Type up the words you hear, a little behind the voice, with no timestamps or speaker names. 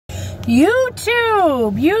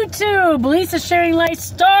YouTube, Lisa sharing life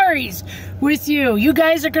stories with you. You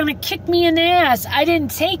guys are gonna kick me in the ass. I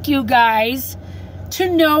didn't take you guys to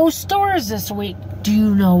no stores this week. Do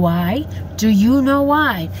you know why? Do you know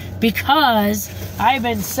why? Because I've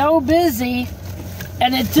been so busy,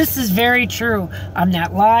 and this is very true. I'm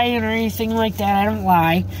not lying or anything like that. I don't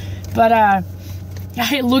lie, but I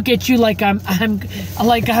look at you like I'm mad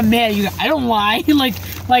at you. I don't lie.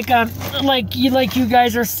 like you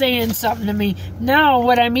guys are saying something to me. No,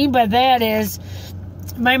 what I mean by that is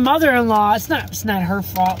my mother-in-law. It's not her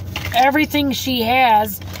fault. Everything she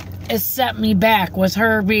has has set me back with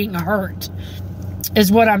her being hurt. Is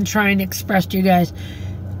what I'm trying to express to you guys.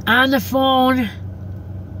 On the phone,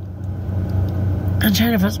 I'm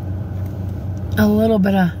trying to put a little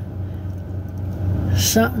bit of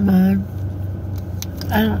something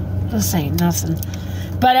on. This ain't nothing.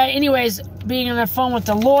 But anyways, being on the phone with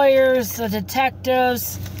the lawyers, the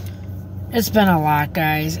detectives, it's been a lot,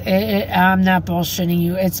 guys. I'm not bullshitting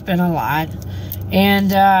you. It's been a lot.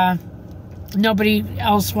 And nobody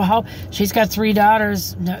else will help. She's got 3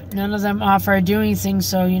 daughters. None of them offer to do anything.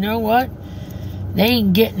 So, you know what? They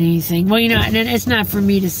ain't getting anything. Well, you know, and it's not for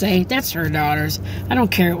me to say. That's her daughters. I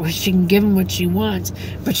don't care. She can give them what she wants.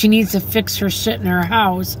 But she needs to fix her shit in her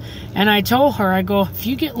house. And I told her, I go, if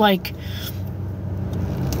you get like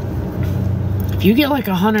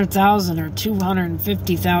 $100,000 or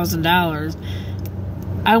 $250,000,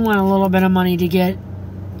 I want a little bit of money to get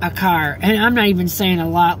a car. And I'm not even saying a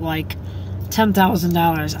lot, like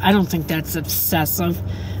 $10,000. I don't think that's excessive.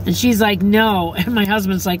 And she's like, no. And my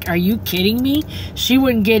husband's like, are you kidding me? She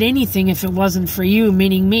wouldn't get anything if it wasn't for you,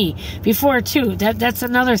 meaning me. Before, too, that's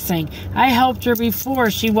another thing. I helped her before.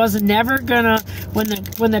 She wasn't never gonna, when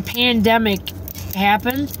the pandemic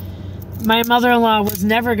happened, my mother-in-law was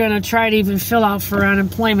never gonna try to even fill out for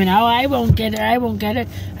unemployment. Oh, I won't get it. I won't get it.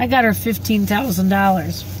 I got her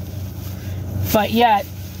 $15,000. But yet,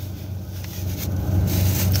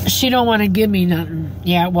 she don't want to give me nothing.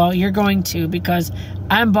 Yeah, well, you're going to, because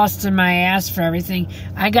I'm busting my ass for everything.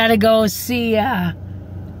 I gotta go see,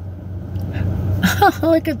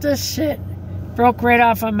 look at this shit. Broke right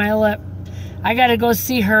off on my lip. I gotta go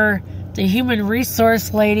see her, the human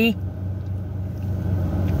resource lady,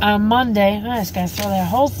 on Monday. I just gotta throw that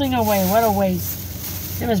whole thing away. What a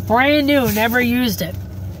waste. It was brand new, never used it.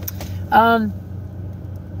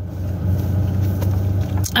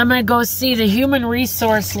 I'm going to go see the human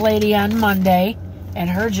resource lady on Monday at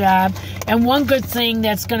her job. And one good thing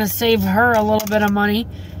that's going to save her a little bit of money,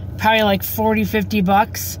 probably like 40, 50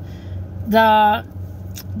 bucks. The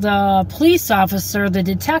police officer, the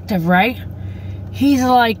detective, right? He's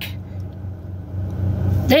like,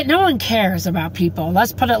 no one cares about people.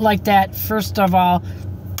 Let's put it like that, first of all,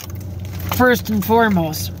 first and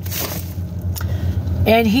foremost.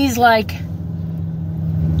 And he's like,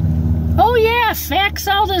 oh yeah, fax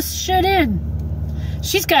all this shit in.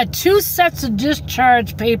 She's got 2 sets of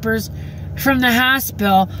discharge papers from the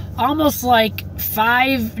hospital, almost like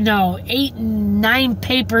 8 and 9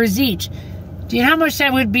 papers each. Do you know how much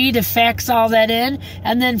that would be to fax all that in?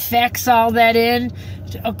 And then fax all that in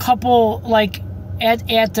a couple, like,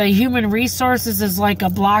 at the human resources is like a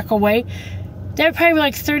block away. That'd probably be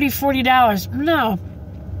like $30, $40. No.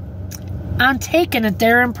 I'm taking it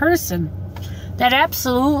there in person. That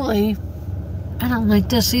absolutely, I don't like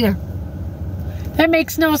this either. That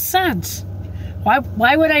makes no sense.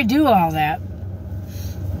 Why would I do all that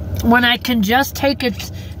when I can just take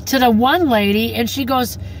it to the one lady and she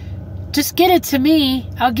goes, just get it to me.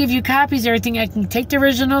 I'll give you copies of everything. I can take the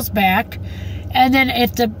originals back. And then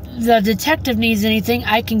if the detective needs anything,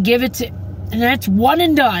 I can give it to, and that's one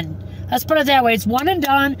and done. Let's put it that way. It's one and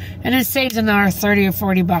done, and it saves another 30 or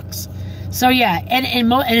 40 bucks. So yeah, and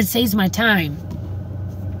it saves my time.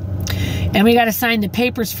 And we got to sign the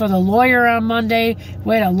papers for the lawyer on Monday.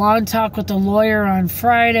 We had a long talk with the lawyer on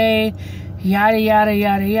Friday. Yada, yada,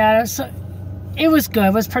 yada, yada. So it was good.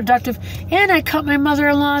 It was productive. And I cut my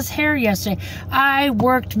mother-in-law's hair yesterday. I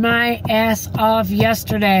worked my ass off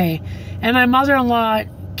yesterday. And my mother-in-law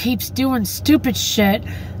keeps doing stupid shit,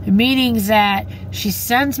 meaning that she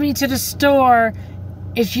sends me to the store.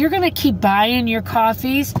 If you're going to keep buying your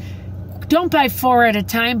coffees, don't buy 4 at a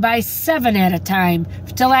time, buy 7 at a time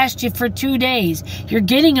to last you for 2 days. You're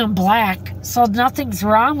getting them black, so nothing's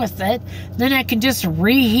wrong with it. Then I can just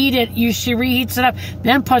reheat it. She reheats it up,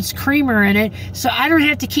 then puts creamer in it, so I don't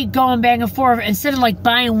have to keep going back and forth. Instead of like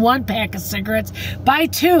buying 1 pack of cigarettes, buy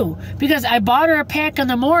 2. Because I bought her a pack in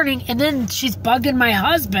the morning, and then she's bugging my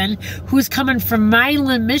husband, who's coming from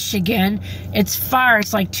Milan, Michigan. It's far.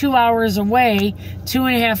 It's like 2 hours away,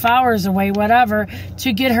 2.5 hours away, whatever,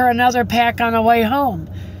 to get her another pack on the way home.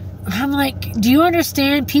 I'm like, do you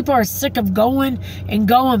understand? People are sick of going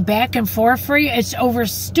back and forth for you. It's over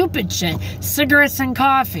stupid shit. Cigarettes and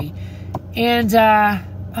coffee. And,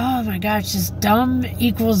 oh my gosh, just dumb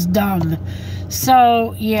equals dumb.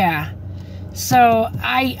 So, yeah. So,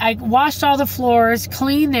 I washed all the floors,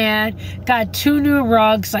 cleaned that, got 2 new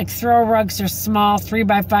rugs, like throw rugs. They're small,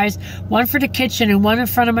 3x5s, one for the kitchen and one in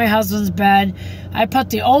front of my husband's bed. I put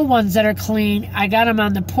the old ones that are clean, I got them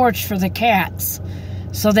on the porch for the cats,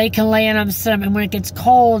 so they can lay on them, sit them, and when it gets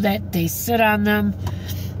cold, they sit on them.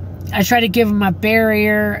 I try to give them a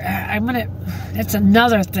barrier. That's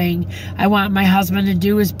another thing I want my husband to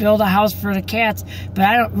do, is build a house for the cats, but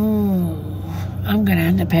I'm going to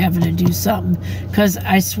end up having to do something, because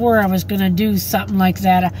I swore I was going to do something like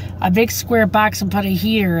that, a big square box and put a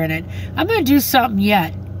heater in it. I'm going to do something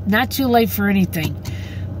yet. Not too late for anything.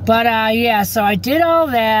 But, yeah, so I did all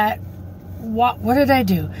that. What did I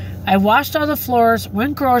do? I washed all the floors,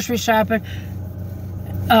 went grocery shopping,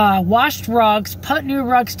 washed rugs, put new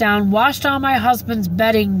rugs down, washed all my husband's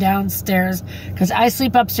bedding downstairs, because I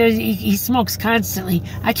sleep upstairs. He smokes constantly.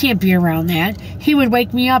 I can't be around that. He would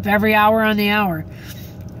wake me up every hour on the hour.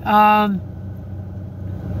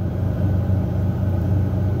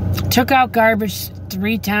 Took out garbage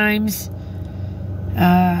 3 times.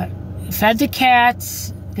 Fed the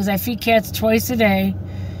cats, because I feed cats twice a day.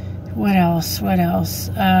 What else?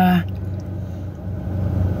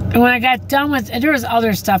 And when I got done with, and there was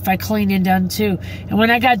other stuff I cleaned and done too. And when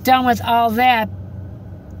I got done with all that,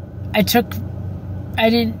 did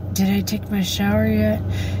I take my shower yet?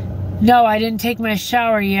 No, I didn't take my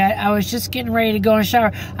shower yet. I was just getting ready to go and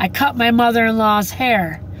shower. I cut my mother-in-law's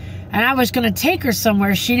hair. And I was going to take her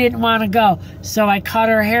somewhere. She didn't want to go. So I cut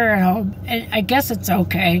her hair at home. And I guess it's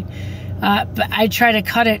okay. But I tried to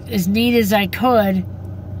cut it as neat as I could.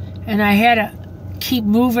 And I had to keep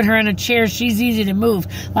moving her in a chair. She's easy to move.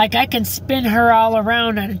 Like, I can spin her all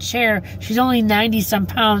around on a chair. She's only 90-some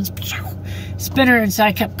pounds. Spin her, and so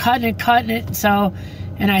I kept cutting it. So,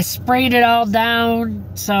 and I sprayed it all down.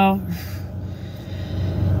 So,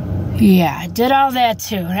 yeah, I did all that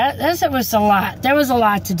too. That was a lot. That was a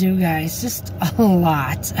lot to do, guys. Just a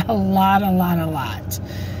lot.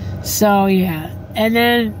 So, yeah. And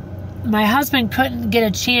then my husband couldn't get a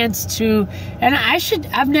chance to, and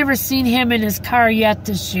I've never seen him in his car yet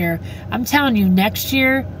this year. I'm telling you, next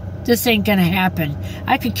year, this ain't gonna happen.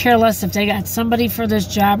 I could care less if they got somebody for this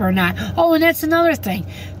job or not. Oh, and that's another thing.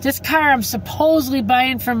 This car I'm supposedly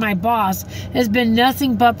buying from my boss has been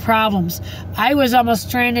nothing but problems. I was almost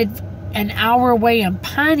stranded an hour away in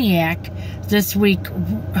Pontiac this week.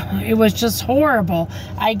 It was just horrible.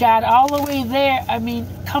 I got all the way there. I mean,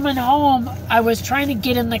 coming home, I was trying to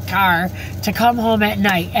get in the car to come home at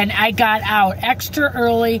night, and I got out extra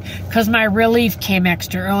early because my relief came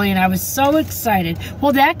extra early, and I was so excited.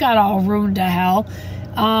 Well, that got all ruined to hell.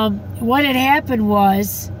 What had happened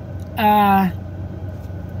was, I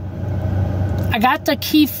got the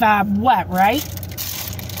key fob wet, right?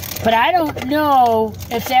 But I don't know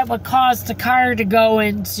if that would cause the car to go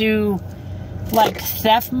into, like,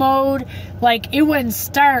 theft mode. Like, it wouldn't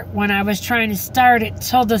start when I was trying to start it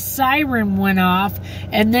till the siren went off,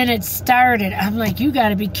 and then it started. I'm like, you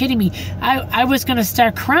gotta be kidding me. I was gonna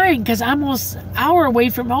start crying because I'm almost an hour away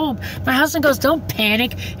from home. My husband goes, don't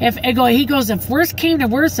panic. He goes, if worst came to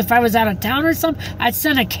worst, if I was out of town or something, I'd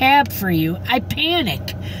send a cab for you. I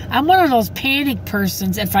panic. I'm one of those panic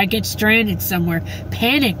persons if I get stranded somewhere.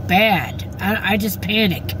 Panic bad. I just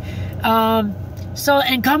panic. So,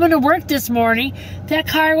 and coming to work this morning, that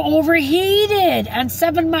car overheated on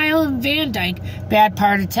 7 Mile and Van Dyke, bad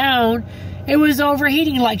part of town. It was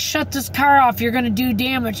overheating, like, shut this car off, you're going to do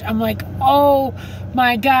damage. I'm like, oh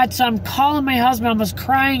my God. So I'm calling my husband, I was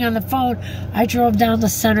crying on the phone. I drove down the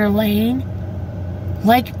center lane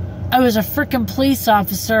like I was a freaking police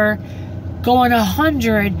officer going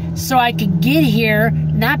 100 so I could get here,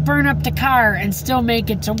 not burn up the car, and still make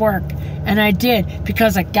it to work. And I did,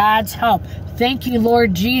 because of God's help. Thank you,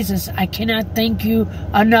 Lord Jesus. I cannot thank you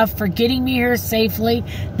enough for getting me here safely,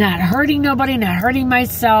 not hurting nobody, not hurting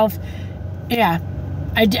myself. Yeah,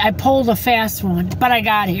 I pulled a fast one, but I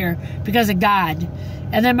got here because of God.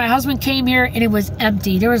 And then my husband came here, and it was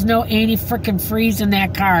empty. There was no anti-freeze in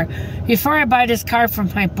that car. Before I buy this car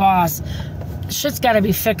from my boss, shit's got to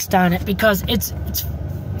be fixed on it, because it's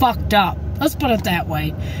fucked up. Let's put it that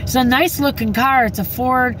way. It's a nice looking car. It's a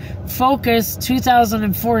Ford Focus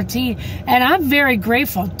 2014. And I'm very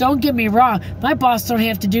grateful. Don't get me wrong. My boss don't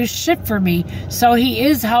have to do shit for me. So he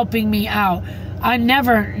is helping me out. I'm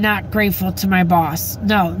never not grateful to my boss.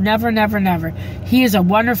 No, never, never, never. He is a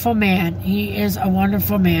wonderful man. He is a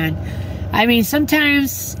wonderful man. I mean,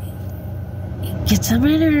 sometimes gets on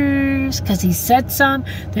my nerves because he said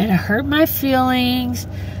something that hurt my feelings.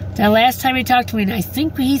 The last time he talked to me, and I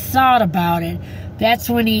think he thought about it, that's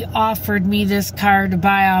when he offered me this car to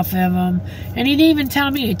buy off of him. And he didn't even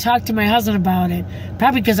tell me. He talked to my husband about it.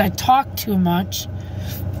 Probably because I talk too much.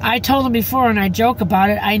 I told him before, and I joke about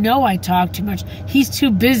it, I know I talk too much. He's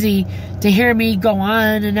too busy to hear me go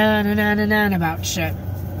on and on and on and on about shit.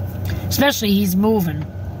 Especially he's moving.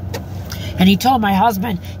 And he told my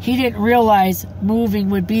husband he didn't realize moving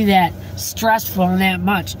would be that stressful and that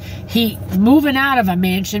much. He moving out of a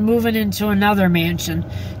mansion, moving into another mansion.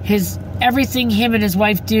 Everything him and his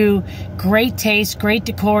wife do, great taste, great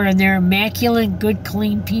decor, and they're immaculate, good,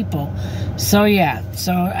 clean people. So yeah,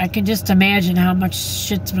 so I can just imagine how much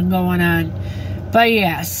shit's been going on. But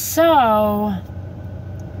yeah, so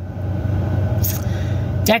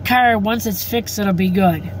that car, once it's fixed, it'll be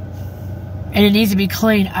good. And it needs to be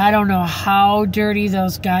clean. I don't know how dirty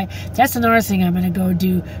those guys... That's another thing I'm going to go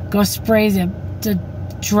do. Go spray the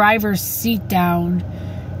driver's seat down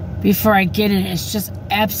before I get in. It's just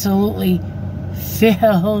absolutely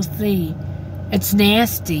filthy. It's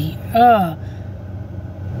nasty. Ugh.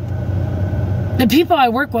 The people I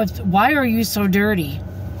work with, why are you so dirty?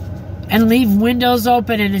 And leave windows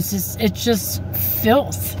open, and it's just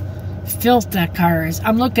filth. Filth that car is.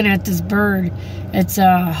 I'm looking at this bird. It's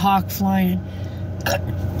a hawk flying.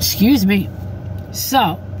 Excuse me.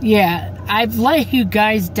 So, yeah, I've let you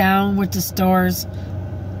guys down with the stores,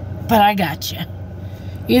 but I got you.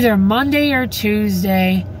 Either Monday or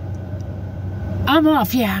Tuesday. I'm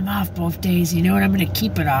off. Yeah, I'm off both days. You know what? I'm going to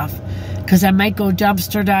keep it off because I might go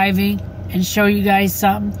dumpster diving and show you guys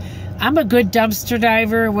something. I'm a good dumpster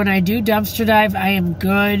diver. When I do dumpster dive, I am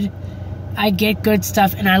good. I get good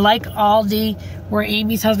stuff. And I like Aldi, where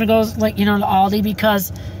Amy's husband goes, like, you know, to Aldi,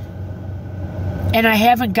 because, and I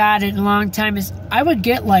haven't got it in a long time, is I would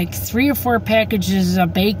get like 3 or 4 packages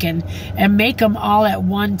of bacon and make them all at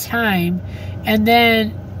one time. And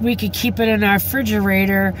then we could keep it in our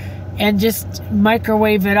refrigerator and just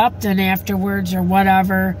microwave it up then afterwards or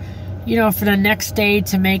whatever, you know, for the next day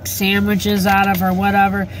to make sandwiches out of or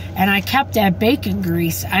whatever. And I kept that bacon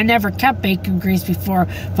grease. I never kept bacon grease before,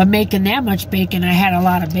 but making that much bacon, I had a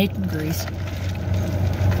lot of bacon grease.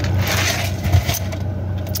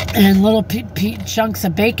 And little chunks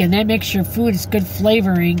of bacon, that makes your food, it's good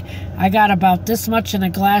flavoring. I got about this much in a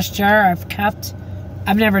glass jar I've kept.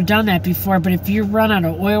 I've never done that before, but if you run out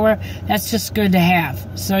of oil, that's just good to have.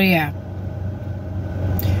 So yeah.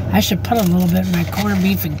 I should put a little bit in my corned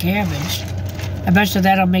beef and cabbage. I bet you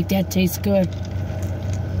that'll make that taste good.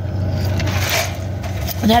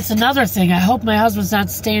 And that's another thing. I hope my husband's not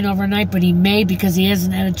staying overnight, but he may because he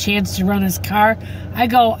hasn't had a chance to run his car. I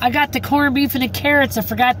got the corned beef and the carrots. I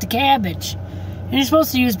forgot the cabbage. And you're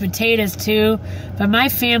supposed to use potatoes too. But my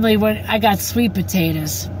family, I got sweet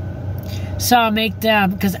potatoes. So I'll make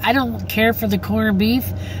them because I don't care for the corned beef.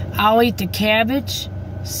 I'll eat the cabbage,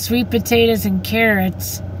 sweet potatoes, and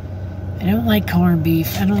carrots. I don't like corned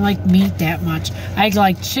beef. I don't like meat that much. I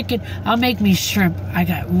like chicken. I'll make me shrimp. I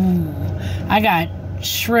got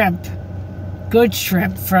shrimp. Good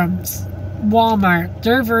shrimp from Walmart.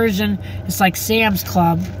 Their version is like Sam's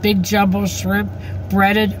Club. Big jumbo shrimp.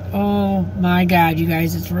 Breaded. Oh my God, you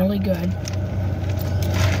guys. It's really good.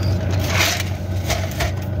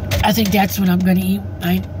 I think that's what I'm going to eat.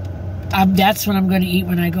 That's what I'm going to eat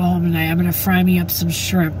when I go home tonight. I'm going to fry me up some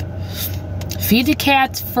shrimp. Feed the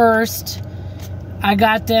cats first. I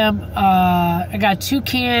got them, I got 2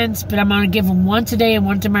 cans, but I'm going to give them one today and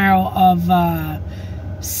one tomorrow of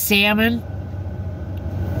salmon.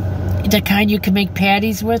 The kind you can make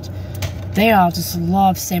patties with. They all just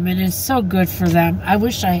love salmon. It's so good for them. I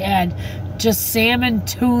wish I had just salmon,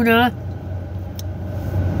 tuna,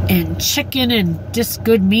 and chicken and just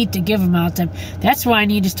good meat to give them out to them. That's why I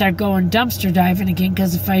need to start going dumpster diving again,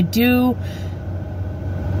 because if I do,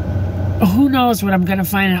 who knows what I'm going to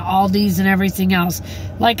find at Aldi's and everything else.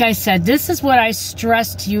 Like I said, this is what I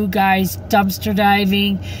stress to you guys, dumpster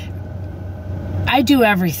diving. I do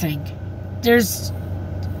everything.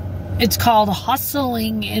 It's called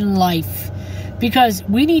hustling in life. Because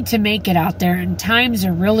we need to make it out there, and times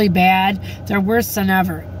are really bad. They're worse than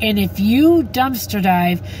ever. And if you dumpster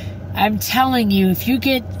dive, I'm telling you, if you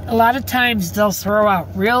get, a lot of times they'll throw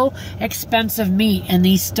out real expensive meat in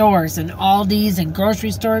these stores and Aldi's and grocery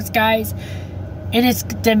stores, guys. And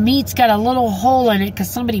the meat's got a little hole in it because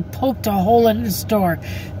somebody poked a hole in the store.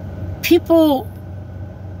 People,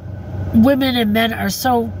 women and men are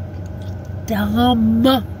so dumb.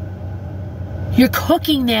 You're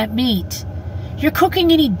cooking that meat. you're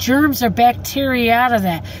cooking any germs or bacteria out of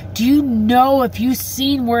that. Do you know if you've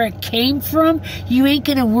seen where it came from, you ain't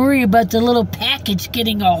going to worry about the little package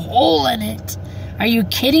getting a hole in it? Are you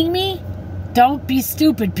kidding me? Don't be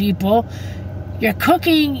stupid, people. You're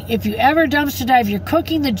cooking, if you ever dumpster dive, you're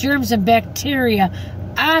cooking the germs and bacteria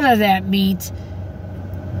out of that meat.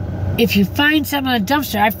 If you find some in a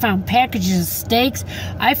dumpster, I found packages of steaks.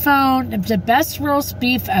 I found the best roast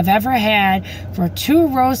beef I've ever had for 2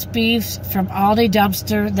 roast beefs from Aldi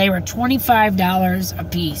Dumpster. They were $25 a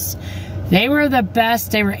piece. They were the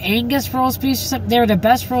best. They were Angus roast beefs. They were the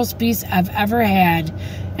best roast beefs I've ever had.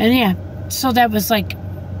 And yeah, so that was like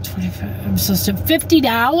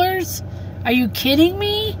 $50? Are you kidding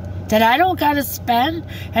me? That I don't gotta spend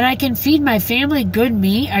and I can feed my family good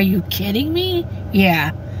meat? Are you kidding me?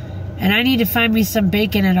 Yeah. And I need to find me some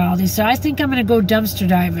bacon at Aldi. So I think I'm going to go dumpster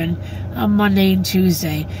diving on Monday and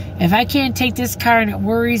Tuesday. If I can't take this car and it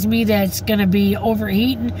worries me that it's going to be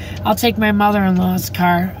overheating, I'll take my mother-in-law's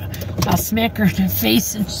car. I'll smack her in the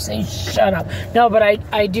face and say, shut up. No, but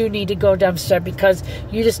I do need to go dumpster because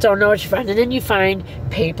you just don't know what you find. And then you find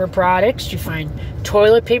paper products. You find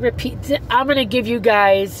toilet paper. I'm going to give you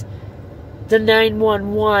guys the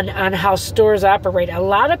 911 on how stores operate. A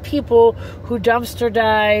lot of people who dumpster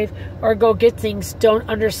dive or go get things don't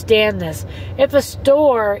understand this. If a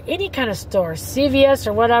store, any kind of store, CVS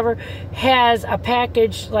or whatever, has a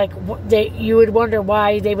package like you would wonder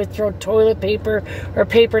why they would throw toilet paper or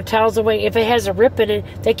paper towels away. If it has a rip in it,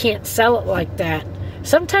 they can't sell it like that.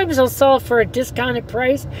 Sometimes they'll sell it for a discounted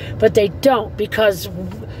price, but they don't, because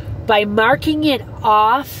by marking it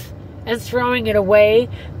off and throwing it away,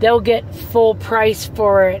 they'll get full price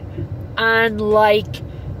for it, unlike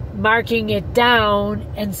marking it down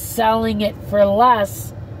and selling it for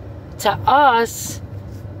less. To us,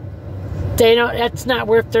 they don't. That's not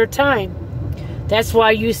worth their time. That's why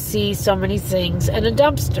you see so many things in a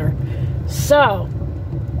dumpster. So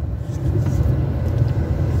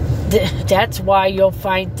that's why you'll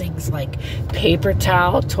find things like paper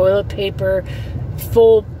towel, toilet paper,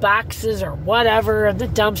 full boxes or whatever in the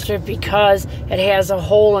dumpster, because it has a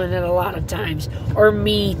hole in it a lot of times, or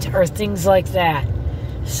meat or things like that.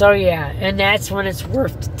 So yeah, and that's when it's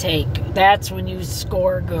worth to take. That's when you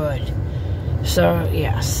score good. So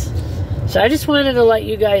yes, so I just wanted to let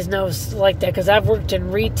you guys know like that, because I've worked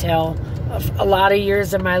in retail a lot of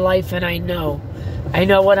years of my life, and I know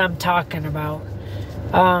what I'm talking about.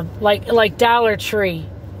 Like Dollar Tree.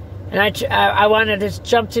 And I wanted to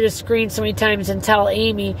jump to the screen so many times and tell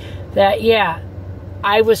Amy that, yeah,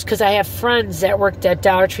 because I have friends that worked at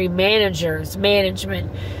Dollar Tree, management.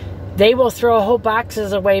 They will throw whole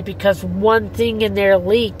boxes away because one thing in there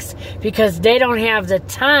leaks, because they don't have the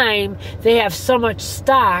time. They have so much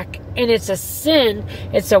stock, and it's a sin,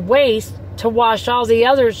 it's a waste to wash all the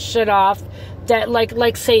other shit off. That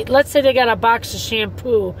let's say they got a box of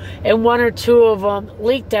shampoo and 1 or 2 of them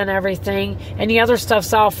leaked on everything and the other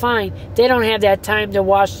stuff's all fine. They don't have that time to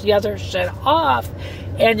wash the other shit off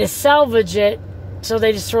and to salvage it, so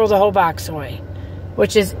they just throw the whole box away,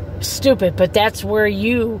 which is stupid. But that's where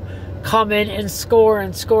you come in and score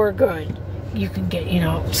good. You can get,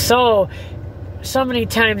 so many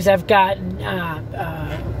times I've gotten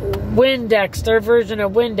Windex, their version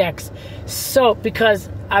of Windex soap, because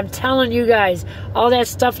I'm telling you guys, all that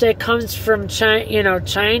stuff that comes from China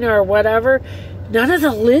or whatever, none of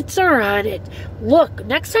the lids are on it. Look,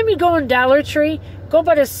 next time you go in Dollar Tree, go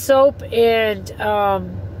by the soap and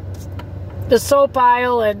the soap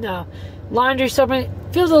aisle and laundry soap.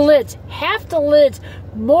 Feel the lids.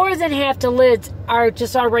 More than half the lids are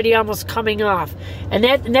just already almost coming off. And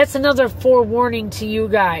that's another forewarning to you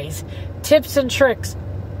guys. Tips and tricks.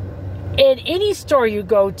 In any store you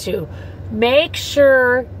go to, make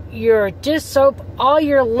sure your dish soap, all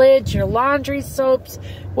your lids, your laundry soaps,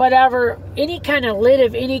 whatever, any kind of lid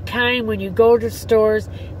of any kind when you go to stores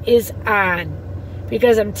is on.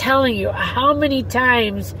 Because I'm telling you, how many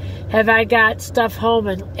times have I got stuff home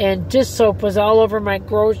and dish soap was all over my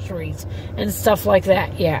groceries and stuff like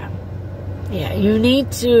that. Yeah, you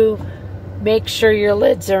need to make sure your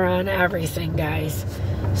lids are on everything, guys.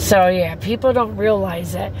 So yeah, people don't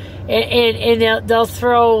realize that, and they'll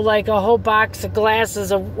throw like a whole box of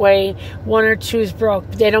glasses away. 1 or 2's broke.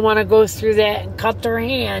 They don't want to go through that and cut their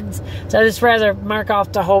hands, so I just rather mark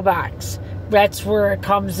off the whole box. That's where it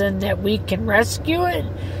comes in, that we can rescue it,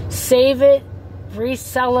 save it,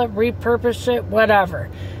 resell it, repurpose it, whatever.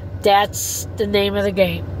 That's the name of the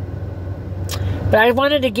game. But I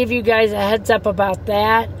wanted to give you guys a heads up about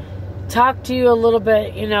that. Talk to you a little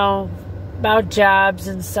bit, about jobs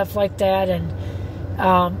and stuff like that, and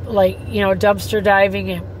dumpster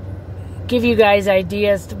diving, and give you guys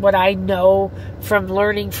ideas what I know from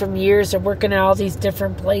learning from years of working at all these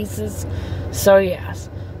different places. So yes,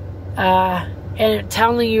 and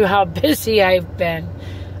telling you how busy I've been.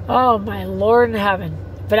 Oh my Lord in heaven.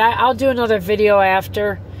 But I'll do another video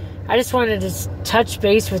after. I just wanted to touch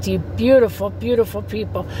base with you. Beautiful, beautiful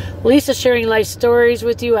people. Lisa sharing life stories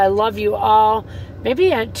with you. I love you all.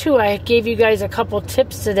 Maybe too, I gave you guys a couple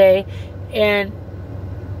tips today, and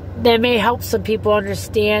that may help some people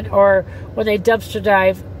understand, or when they dumpster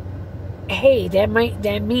dive, hey, that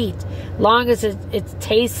meat, long as it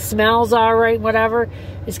tastes, smells all right, whatever,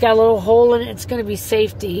 it's got a little hole in it, it's going to be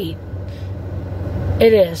safe to eat.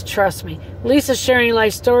 It is, trust me. Lisa sharing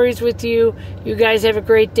life stories with you. You guys have a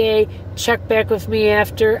great day. Check back with me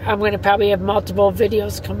after. I'm going to probably have multiple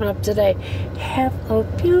videos coming up today. Have a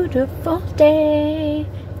beautiful day.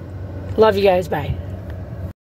 Love you guys. Bye.